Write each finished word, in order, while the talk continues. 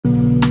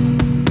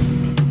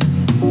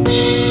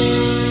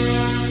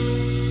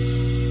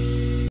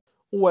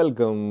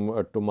Welcome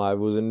to my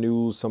views and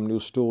news. Some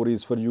news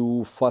stories for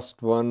you.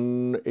 First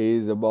one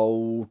is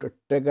about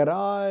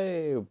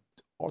Tigray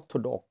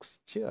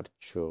Orthodox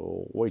Church,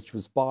 which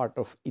was part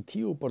of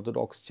Ethiopia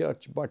Orthodox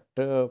Church, but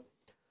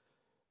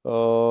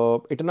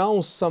it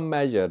announced some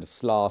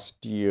measures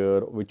last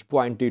year which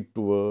pointed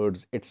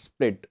towards its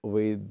split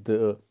with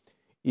the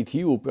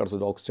Ethiopia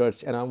Orthodox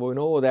Church. And we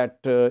know that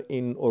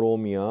in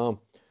Oromia,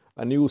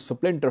 a new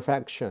splinter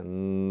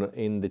faction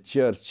in the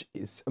church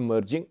is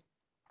emerging.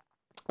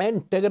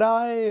 And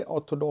Tigray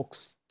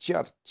Orthodox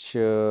Church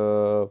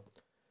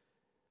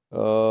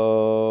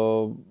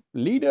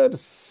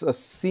leaders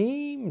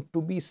seem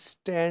to be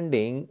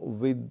standing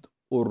with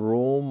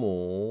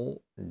Oromo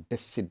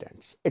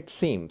dissidents, it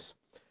seems.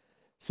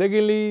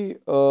 Secondly,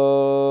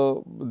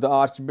 the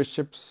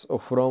archbishops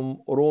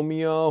from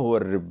Oromia who are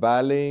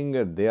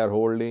rebelling, they are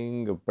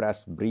holding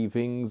press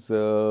briefings.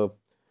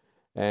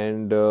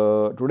 And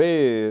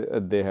today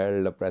they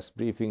held a press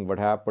briefing. What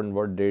happened?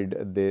 What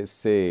did they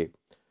say?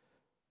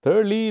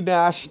 Thirdly,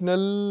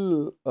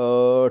 national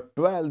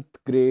 12th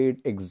grade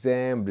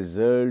exam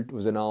result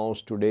was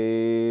announced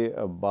today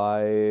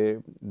by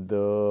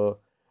the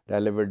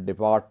relevant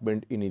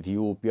department in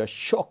Ethiopia.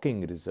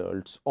 Shocking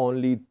results.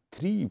 Only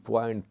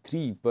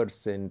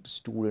 3.3%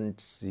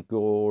 students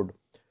scored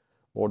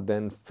more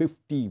than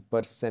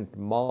 50%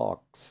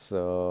 marks,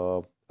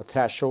 a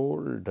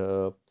threshold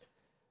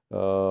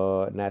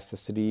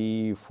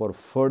necessary for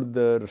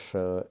further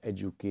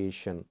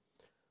education.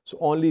 So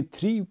only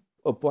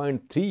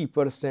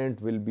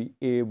 3.3% will be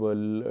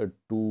able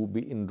to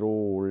be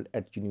enrolled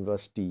at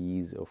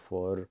universities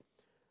for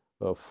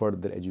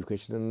further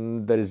education.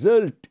 And the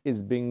result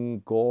is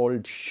being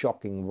called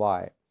shocking.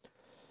 Why?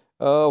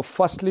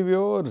 Firstly,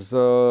 viewers,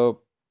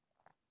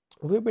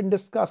 we've been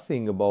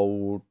discussing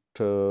about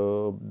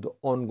the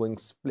ongoing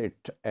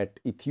split at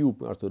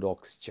Ethiopian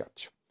Orthodox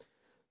Church.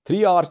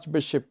 3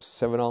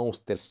 archbishops have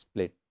announced their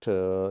split.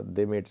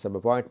 They made some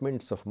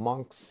appointments of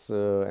monks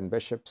and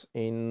bishops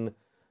in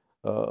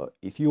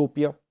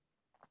Ethiopia,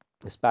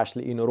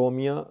 especially in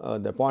Oromia.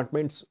 The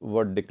appointments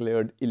were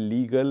declared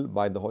illegal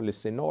by the Holy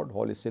Synod.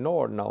 Holy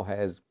Synod now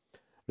has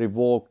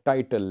revoked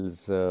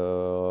titles,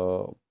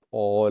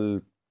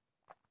 all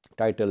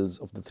titles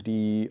of the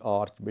 3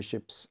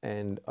 archbishops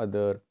and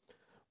other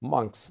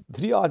monks.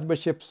 3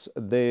 archbishops,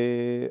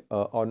 they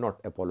are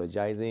not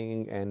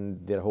apologizing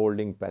and they're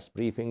holding press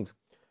briefings.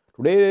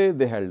 Today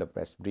they held a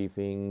press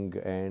briefing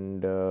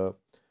and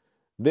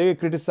they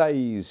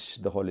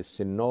criticized the Holy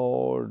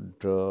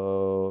Synod,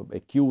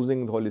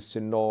 accusing the Holy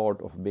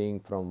Synod of being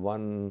from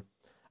one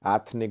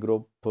ethnic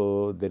group.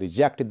 They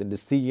rejected the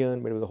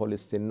decision made by the Holy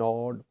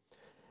Synod.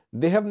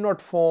 They have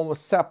not formed a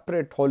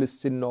separate Holy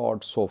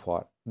Synod so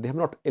far. They have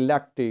not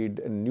elected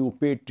a new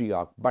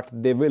patriarch, but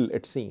they will,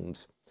 it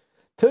seems.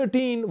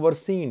 13 were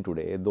seen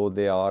today, though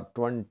they are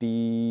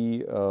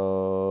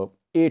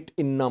 28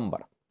 in number.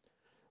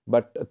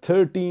 But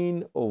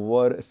 13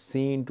 were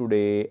seen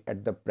today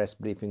at the press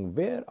briefing.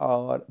 Where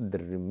are the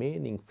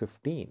remaining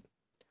 15?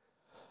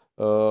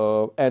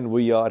 And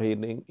we are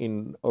hearing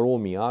in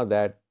Oromia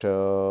that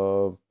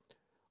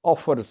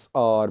offers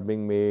are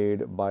being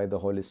made by the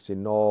Holy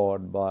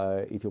Synod,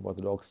 by Ethiopian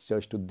Orthodox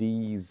Church to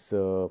these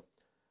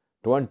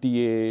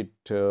 28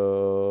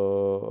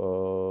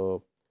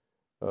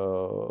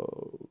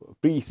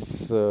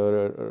 priests,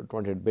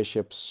 28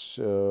 bishops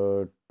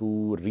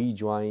to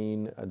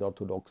rejoin the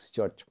Orthodox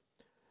Church.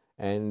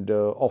 And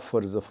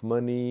offers of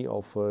money,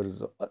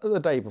 offers, other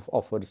type of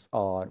offers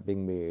are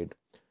being made.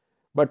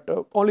 But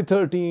only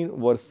 13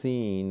 were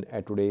seen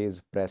at today's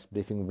press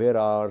briefing. Where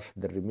are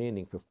the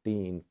remaining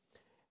 15?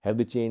 Have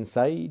they changed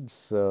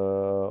sides?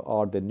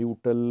 Are they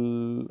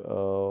neutral?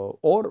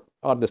 Or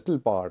are they still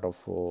part of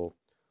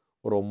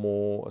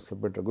Oromo, a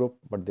splinter group?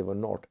 But they were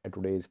not at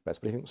today's press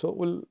briefing. So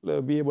we'll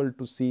be able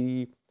to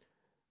see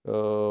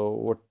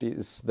what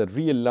is the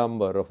real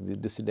number of the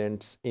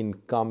dissidents in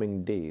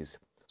coming days.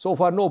 So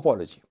far, no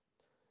apology.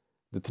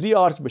 The 3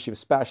 archbishops,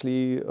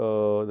 especially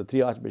the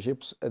 3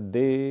 archbishops,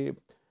 they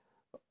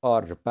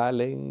are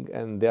repelling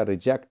and they are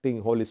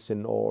rejecting Holy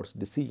Synod's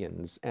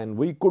decisions. And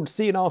we could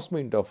see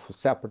announcement of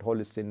separate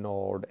Holy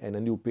Synod and a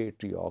new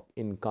patriarch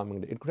in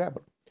coming days. It could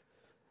happen.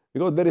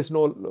 Because there is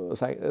no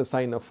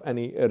sign of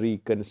any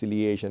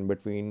reconciliation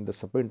between the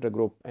splinter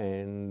group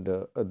and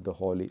the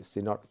Holy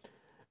Synod.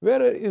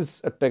 Where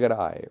is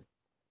Tigray?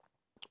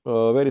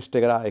 Where is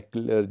Tigray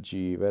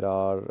clergy? Where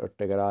are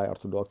Tigray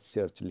Orthodox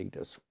Church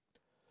leaders?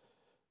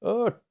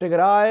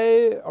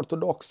 Tigray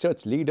Orthodox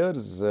Church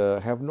leaders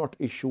have not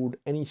issued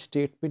any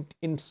statement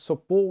in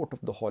support of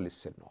the Holy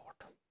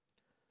Synod.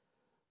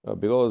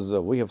 Because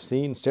we have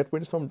seen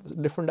statements from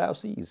different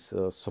dioceses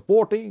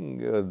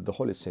supporting the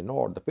Holy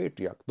Synod, the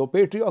Patriarch. Though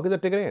Patriarch is a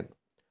Tigrayan.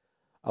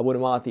 Abu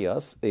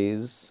Matthias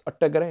is a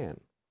Tigrayan.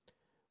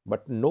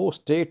 But no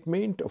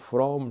statement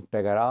from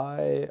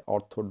Tigray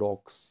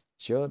Orthodox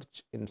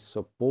Church in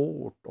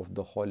support of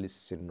the Holy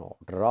Synod.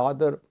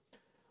 Rather,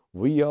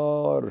 we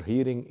are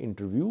hearing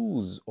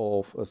interviews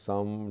of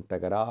some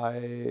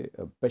Tigray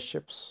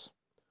bishops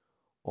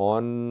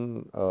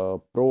on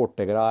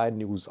pro-Tigray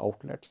news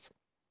outlets.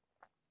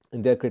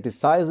 And they're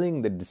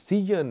criticizing the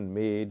decision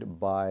made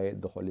by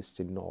the Holy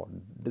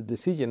Synod, the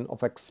decision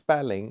of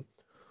expelling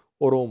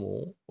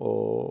Oromo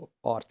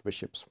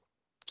archbishops.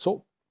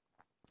 So,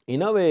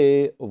 in a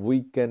way,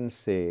 we can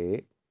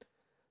say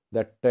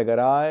that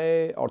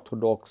Tigray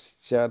Orthodox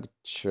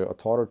Church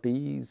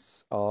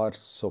authorities are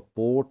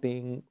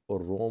supporting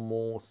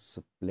Oromo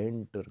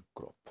splinter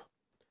group.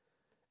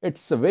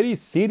 It's a very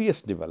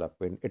serious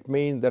development. It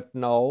means that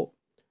now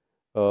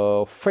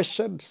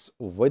fissures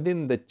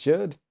within the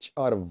church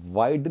are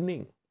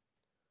widening.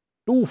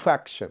 Two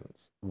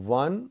factions.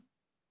 One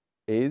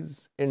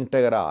is in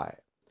Tigray,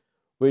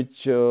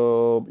 which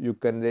you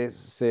can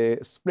say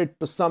split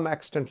to some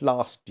extent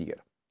last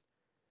year.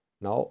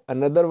 Now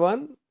another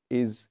one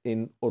is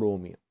in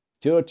Oromia.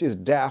 Church is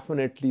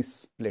definitely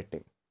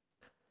splitting.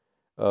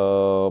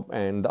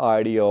 And the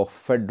idea of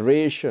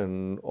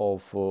federation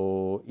of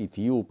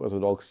Ethiopian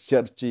Orthodox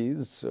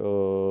churches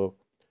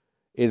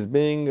is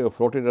being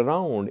floated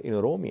around in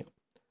Oromia.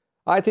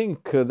 I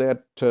think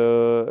that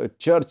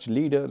church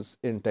leaders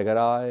in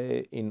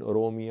Tigray, in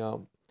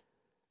Oromia,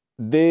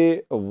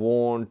 they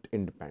want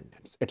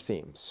independence, it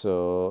seems.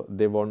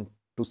 They want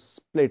to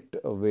split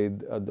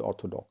with the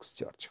Orthodox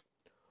Church.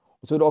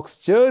 Orthodox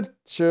Church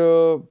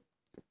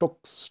took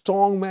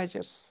strong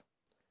measures,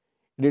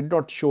 did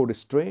not show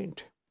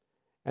restraint.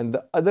 And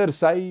the other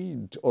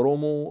side,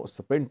 Oromo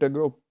splinter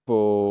group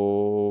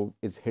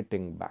is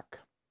hitting back,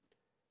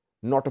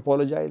 not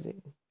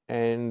apologizing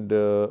and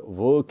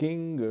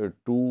working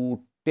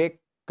to take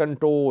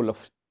control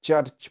of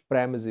church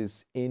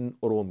premises in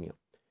Oromia.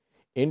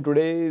 In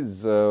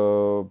today's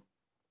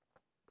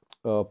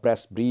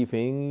press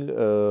briefing,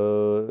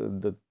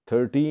 the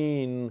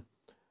 13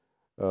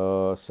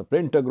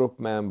 splinter group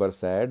members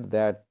said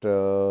that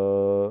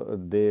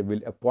they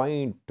will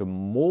appoint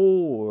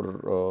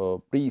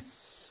more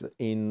priests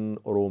in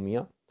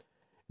Oromia.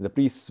 The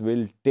priests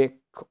will take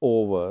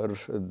over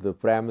the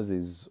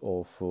premises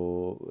of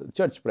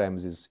church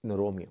premises in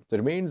Oromia. So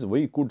it means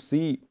we could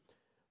see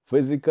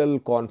physical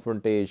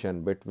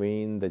confrontation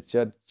between the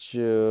church,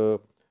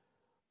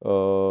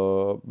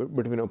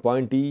 between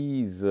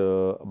appointees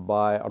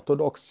by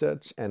Orthodox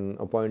Church and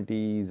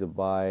appointees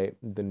by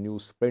the new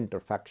splinter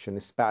faction,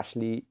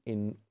 especially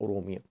in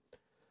Oromia.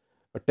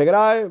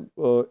 Tigray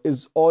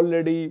is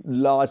already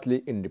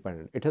largely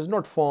independent. It has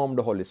not formed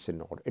a Holy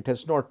Synod. It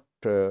has not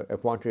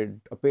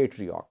appointed a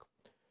patriarch.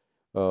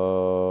 But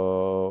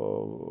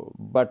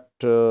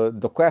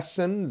the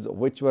questions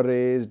which were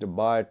raised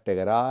by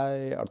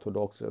Tigray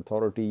Orthodox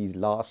authorities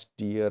last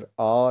year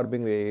are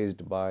being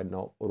raised by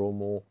now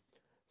Oromo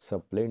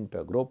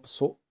splinter group.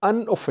 So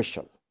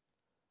unofficial,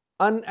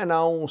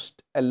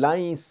 unannounced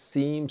alliance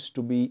seems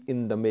to be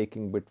in the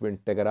making between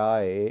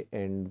Tigray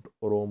and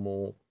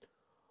Oromo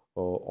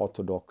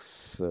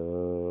Orthodox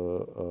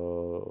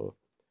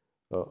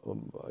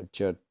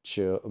church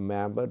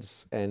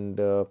members. And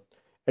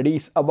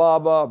Addis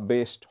Ababa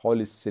based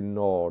Holy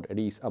Synod,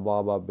 Addis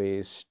Ababa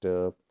based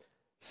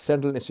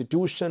central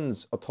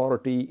institutions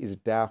authority is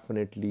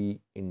definitely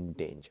in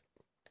danger.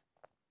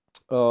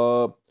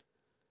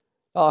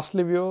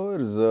 Lastly,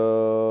 viewers,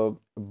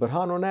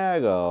 Birhanu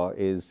Nega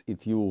is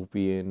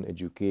Ethiopian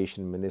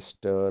education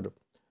minister,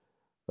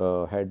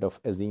 head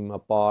of Azima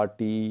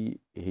party.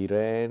 He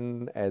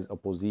ran as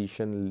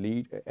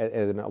opposition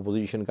as an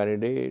opposition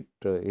candidate.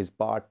 His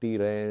party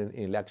ran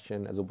in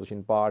election as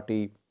opposition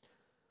party.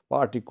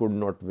 Party could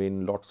not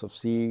win lots of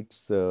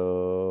seats.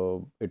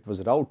 It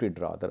was routed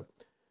rather.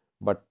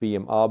 But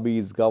PM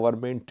Abiy's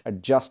government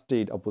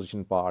adjusted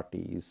opposition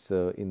parties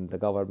in the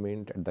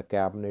government, at the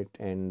cabinet,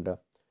 and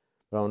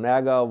Birhanu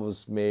Nega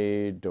was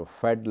made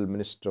Federal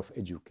Minister of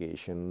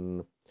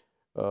Education.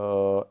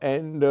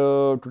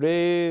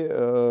 Today,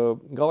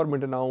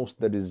 government announced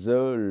the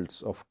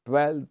results of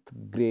 12th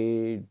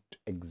grade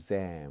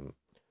exam.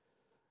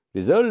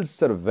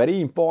 Results are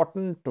very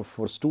important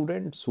for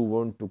students who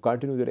want to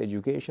continue their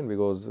education,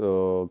 because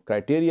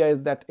criteria is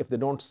that if they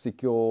don't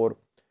secure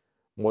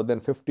more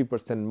than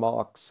 50%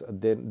 marks,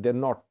 then they're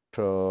not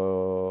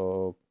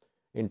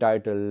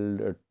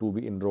entitled to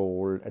be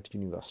enrolled at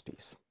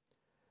universities.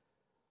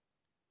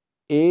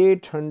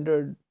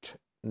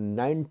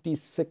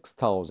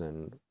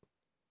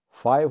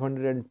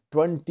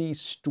 896,520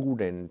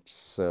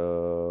 students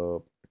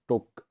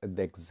took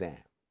the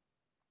exam.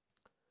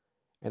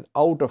 And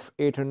out of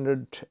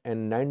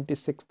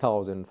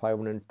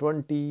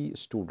 896,520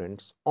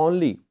 students,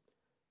 only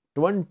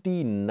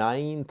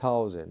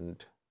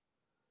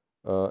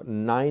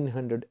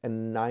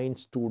 29,909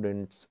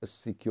 students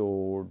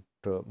secured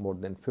more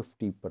than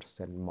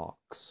 50%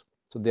 marks.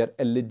 So they are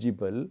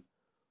eligible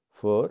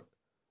for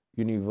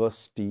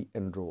university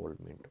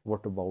enrollment.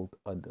 What about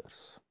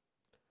others?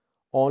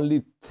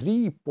 Only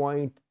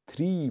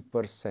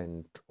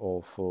 3.3%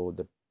 of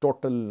the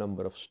total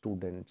number of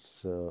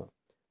students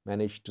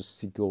managed to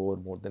secure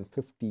more than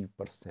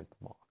 50%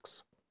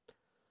 marks.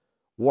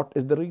 What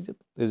is the reason?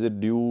 Is it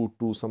due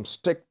to some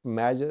strict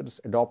measures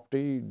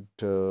adopted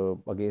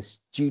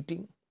against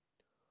cheating?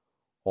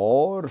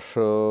 or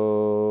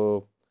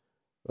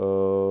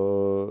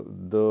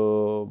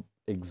the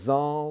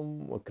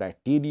exam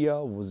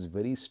criteria was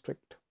very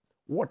strict.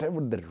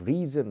 Whatever the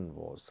reason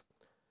was,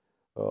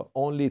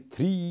 only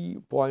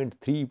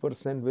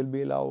 3.3% will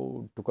be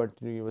allowed to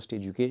continue university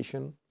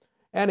education.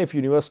 And if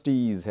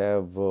universities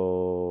have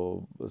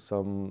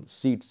some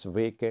seats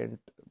vacant,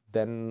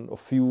 then a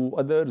few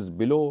others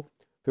below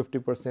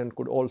 50%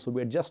 could also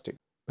be adjusted.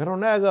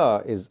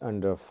 Veronaga is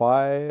under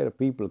fire,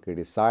 people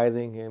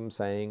criticizing him,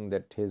 saying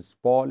that his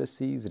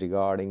policies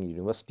regarding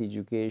university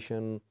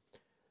education,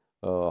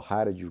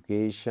 higher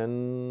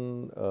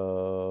education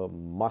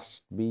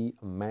must be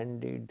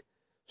amended.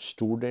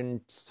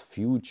 Students'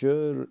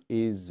 future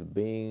is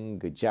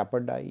being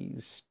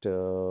jeopardized,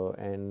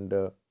 and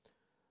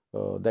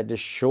that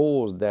just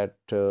shows that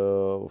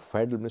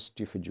Federal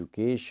Ministry of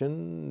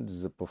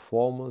Education's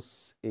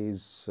performance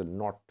is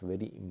not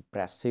very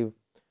impressive,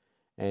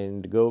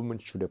 and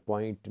government should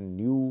appoint a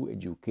new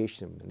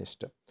education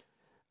minister.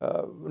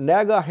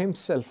 Naga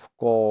himself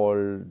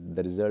called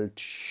the result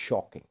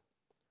shocking.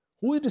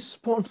 Who is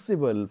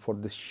responsible for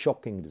this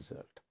shocking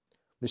result?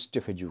 Ministry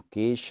of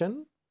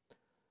Education,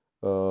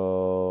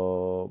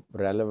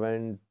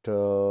 relevant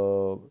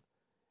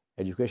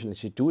educational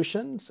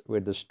institutions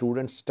where the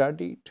students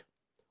studied,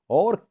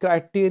 or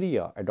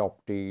criteria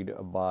adopted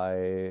by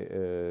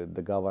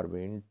the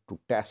government to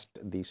test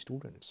these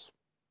students.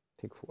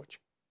 Thank you for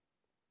watching.